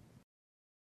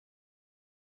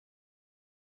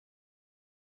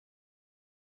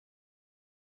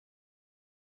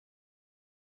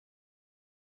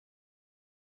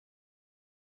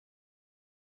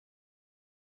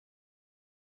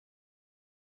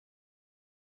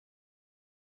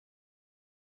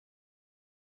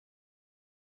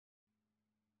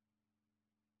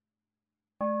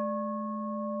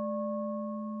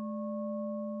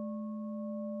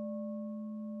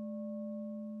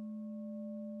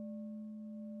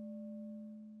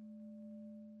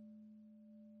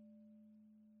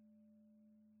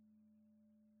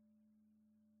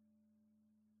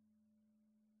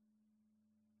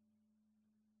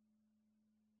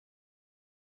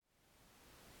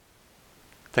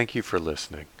 Thank you for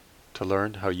listening. To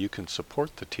learn how you can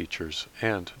support the teachers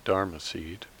and Dharma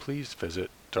Seed, please visit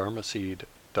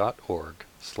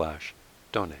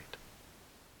dharmaseed.org/donate.